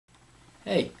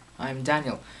Hey, I'm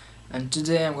Daniel, and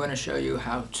today I'm going to show you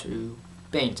how to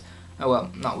paint. Oh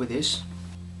well, not with this,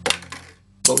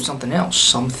 but with something else,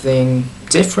 something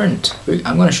different.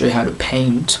 I'm going to show you how to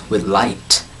paint with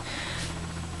light.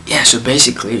 Yeah, so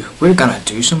basically, we're going to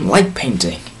do some light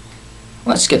painting.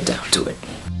 Let's get down to it.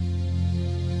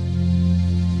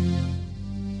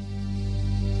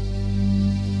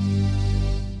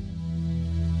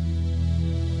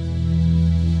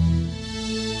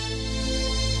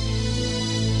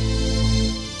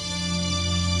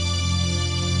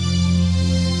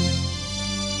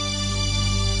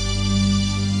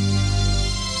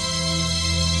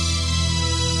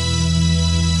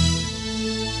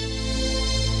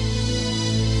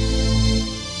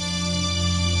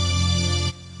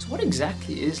 What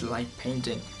exactly is light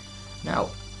painting? Now,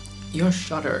 your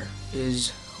shutter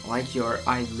is like your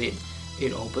eyelid.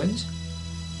 It opens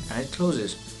and it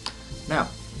closes. Now,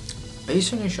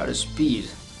 based on your shutter speed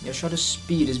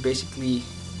is basically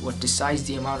what decides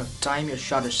the amount of time your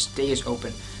shutter stays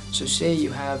open. So say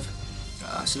you have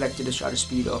selected a shutter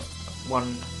speed of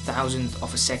 1,000th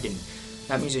of a second.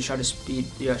 That means your shutter speed,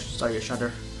 your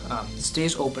shutter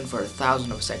stays open for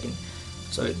 1,000th of a second.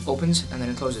 So it opens and then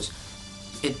it closes.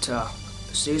 It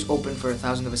stays open for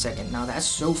 1,000th of a second. Now that's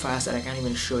so fast that I can't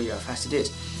even show you how fast it is.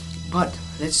 But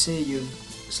let's say you've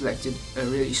selected a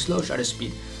really slow shutter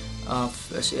speed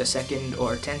of, let's say, a second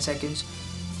or 10 seconds.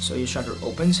 So your shutter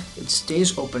opens, it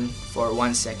stays open for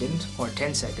 1 second or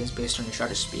 10 seconds based on your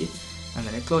shutter speed, and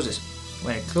then it closes.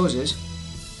 When it closes,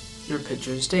 your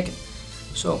picture is taken.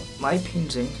 So light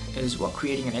painting is what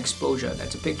creating an exposure,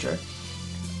 that's a picture,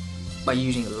 by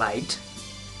using light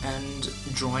and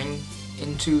drawing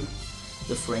into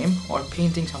the frame or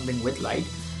painting something with light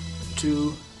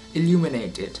to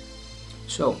illuminate it.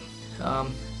 So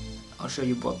I'll show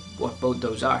you what both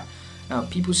those are. Now,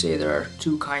 people say there are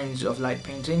two kinds of light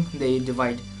painting. They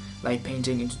divide light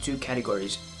painting into two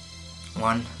categories.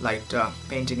 One, light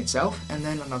painting itself, and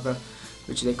then another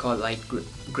which they call light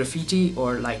graffiti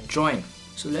or light drawing.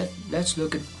 So let's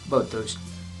look at both those.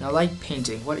 Now, light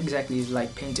painting, what exactly is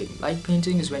light painting? Light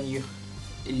painting is when you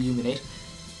illuminate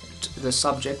the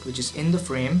subject which is in the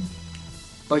frame,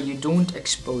 but you don't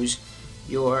expose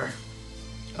your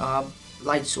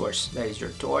light source, that is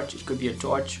your torch. It could be a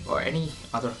torch or any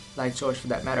other light source for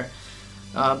that matter.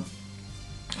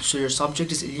 So your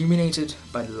subject is illuminated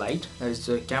by the light, that is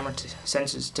the camera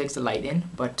takes the light in,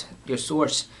 but your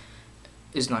source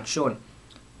is not shown.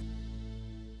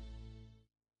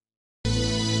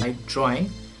 Light drawing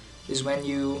is when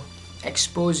you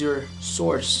expose your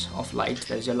source of light,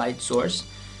 that is your light source,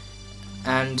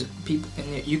 and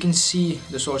you can see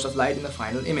the source of light in the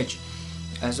final image.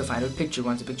 As the final picture,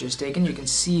 once the picture is taken, you can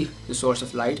see the source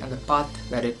of light and the path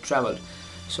that it traveled.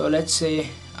 So let's say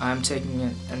I'm taking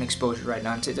an exposure right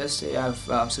now. Let's say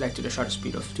I've selected a shutter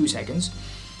speed of 2 seconds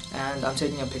and I'm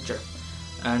taking a picture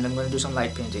and I'm going to do some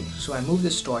light painting. So I move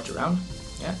this torch around.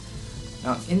 Yeah.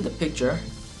 Now in the picture,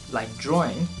 light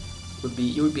drawing would be,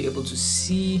 you would be able to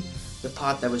see the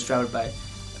path that was traveled by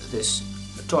this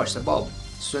torch, the bulb.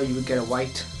 So you would get a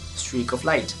white streak of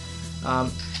light.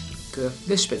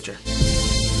 This picture.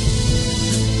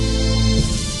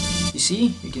 You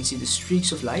see, you can see the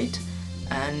streaks of light,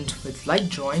 and with light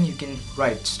drawing you can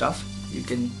write stuff, you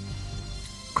can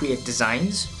create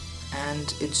designs,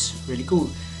 and it's really cool.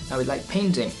 Now with light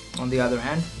painting, on the other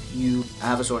hand, you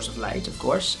have a source of light, of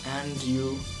course, and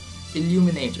you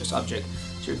illuminate your subject.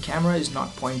 So your camera is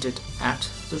not pointed at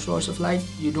the source of light.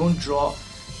 You don't draw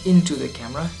into the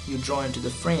camera, you draw into the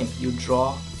frame, you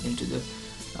draw into the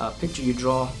picture. You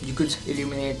could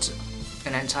illuminate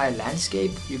an entire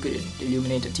landscape, you could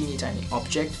illuminate a teeny tiny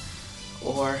object,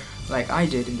 or like I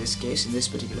did in this case, in this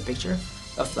particular picture,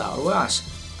 a flower vase.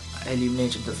 I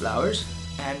illuminated the flowers,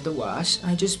 and the vase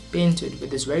I just painted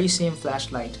with this very same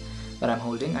flashlight that I'm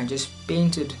holding. I just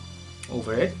painted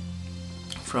over it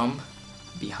from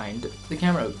behind the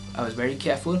camera. I was very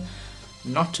careful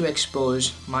not to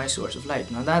expose my source of light.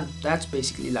 Now that's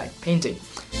basically light painting.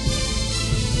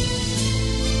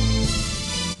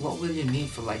 What will you need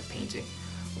for light painting?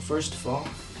 Well, first of all,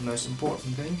 the most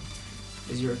important thing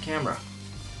is your camera.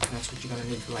 That's what you're gonna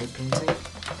need for light painting.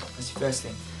 That's the first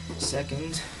thing.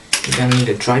 Second, you're gonna need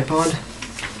a tripod.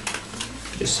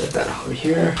 Just set that over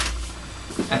here.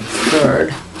 And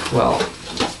third, well,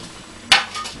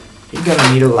 you're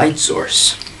gonna need a light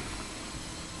source.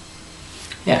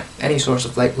 Yeah, any source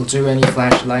of light will do, any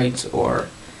flashlight or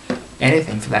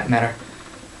anything for that matter.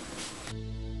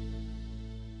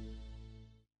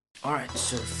 Alright,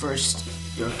 so first,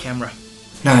 your camera.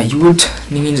 Now you would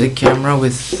need a camera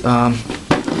with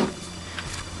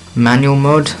manual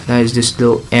mode, that is this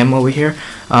little M over here,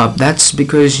 that's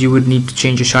because you would need to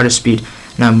change your shutter speed.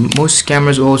 Now most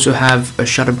cameras also have a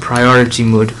shutter priority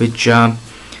mode, which in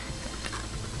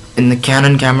the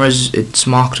Canon cameras it's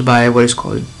marked by what is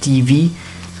called DV.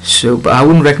 So but I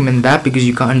wouldn't recommend that because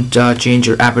you can't change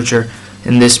your aperture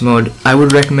in this mode. I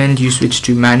would recommend you switch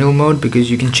to manual mode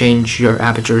because you can change your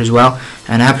aperture as well,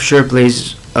 and aperture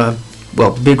plays a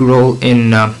big role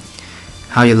in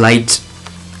how your light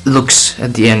looks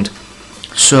at the end.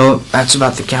 So that's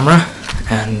about the camera,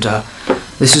 and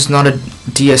this is not a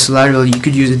DSLR. Well, you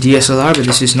could use a DSLR, but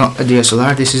this is not a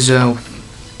DSLR. This is a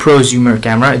prosumer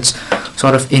camera. It's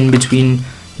sort of in between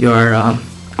your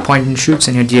point and shoots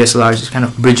and your DSLRs. It kind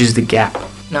of bridges the gap.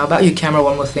 Now about your camera,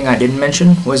 one more thing I didn't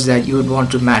mention was that you would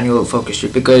want to manual focus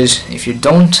it, because if you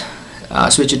don't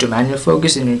switch it to manual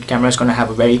focus, then your camera is going to have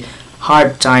a very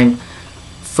hard time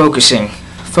focusing.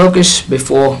 Focus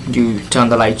before you turn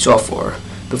the lights off or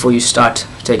before you start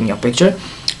taking your picture.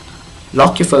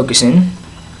 Lock your focus in,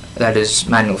 that is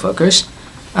manual focus,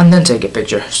 and then take a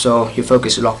picture. So your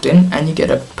focus is locked in and you get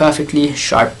a perfectly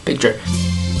sharp picture.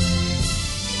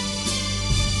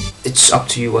 It's up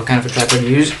to you what kind of a tripod you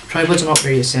use. Tripods are not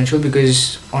very essential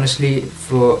because honestly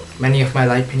for many of my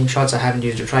light painting shots I haven't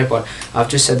used a tripod. I've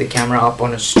just set the camera up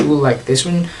on a stool like this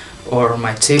one, or on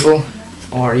my table,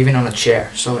 or even on a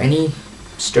chair. So any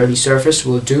sturdy surface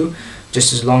will do,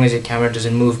 just as long as your camera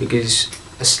doesn't move, because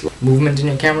a slight movement in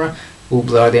your camera will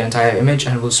blur the entire image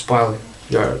and will spoil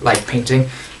your light painting,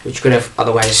 which could have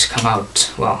otherwise come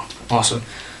out, well, awesome.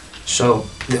 So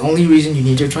the only reason you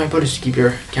need your tripod is to keep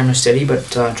your camera steady, but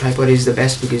tripod is the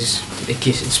best because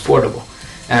it's portable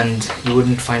and you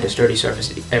wouldn't find a sturdy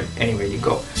surface anywhere you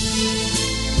go.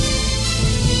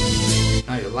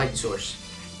 Now your light source.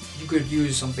 You could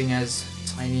use something as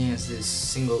tiny as this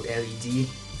single LED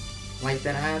light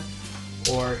that I have,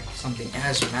 or something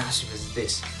as massive as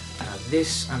this.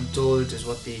 This, I'm told, is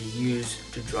what they use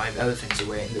to drive elephants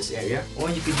away in this area. Or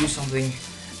you could use something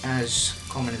as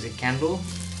common as a candle,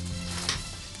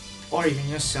 or even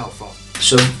your cell phone.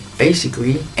 So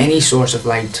basically, any source of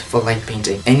light for light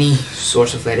painting, any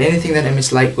source of light, anything that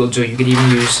emits light will do. You could even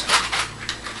use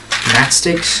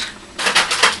matchsticks,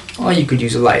 or you could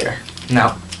use a lighter.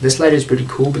 Now, this lighter is pretty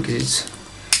cool because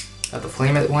it's got the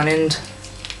flame at one end,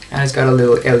 and it's got a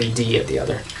little LED at the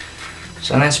other.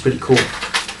 So that's pretty cool.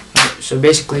 So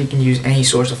basically, you can use any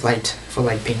source of light for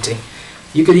light painting.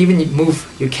 You could even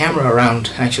move your camera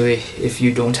around, actually, if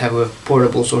you don't have a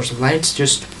portable source of light.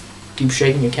 Just keep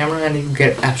shaking your camera and you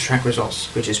get abstract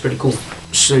results, which is pretty cool.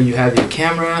 So you have your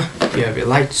camera, you have your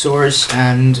light source,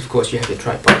 and of course you have your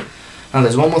tripod. Now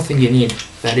there's one more thing you need,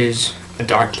 that is a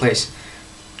dark place.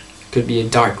 It could be a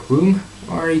dark room,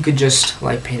 or you could just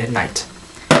light paint at night.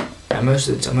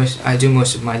 I do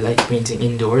most of my light painting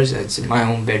indoors. It's in my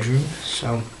own bedroom.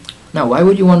 So now, why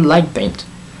would you want light paint?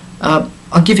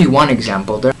 I'll give you one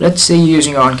example. Let's say you're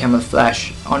using your on-camera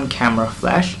flash,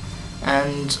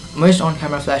 and most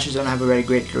on-camera flashes don't have a very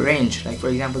great range. Like for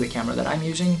example, the camera that I'm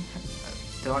using,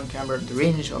 the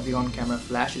range of the on-camera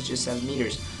flash is just 7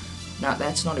 meters. Now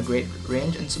that's not a great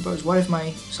range. And suppose, what if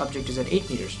my subject is at 8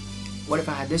 meters? What if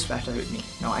I had this flashlight with me?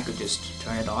 Now I could just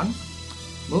turn it on,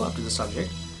 move up to the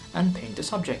subject, and paint the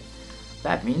subject.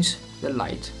 That means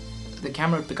the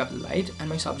camera would pick up the light and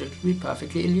my subject would be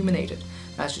perfectly illuminated.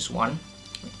 That's just one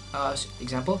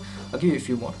example. I'll give you a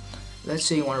few more. Let's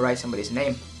say you want to write somebody's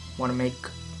name, want to make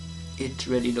it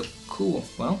really look cool.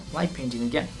 Well, light painting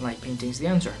again. Light painting is the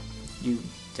answer. You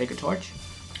take a torch,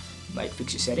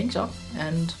 fix your settings up,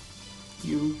 and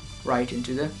you write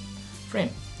into the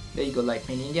frame. There you go, light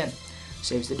painting again.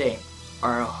 Saves the day.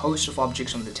 Or a host of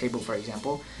objects on the table, for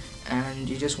example, and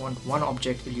you just want one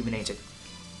object illuminated.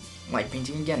 Light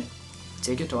painting again.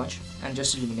 Take a torch and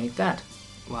just illuminate that,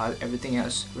 while everything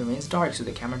else remains dark, so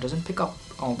the camera doesn't pick up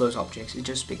all those objects. It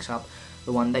just picks up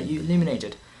the one that you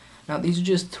illuminated. Now these are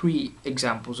just 3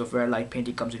 examples of where light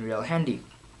painting comes in real handy.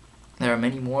 There are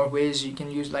many more ways you can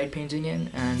use light painting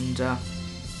in, and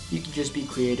you can just be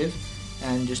creative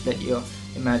and just let your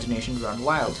imagination run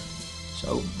wild.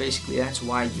 So basically that's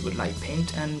why you would light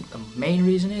paint, and the main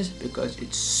reason is because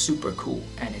it's super cool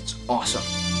and it's awesome.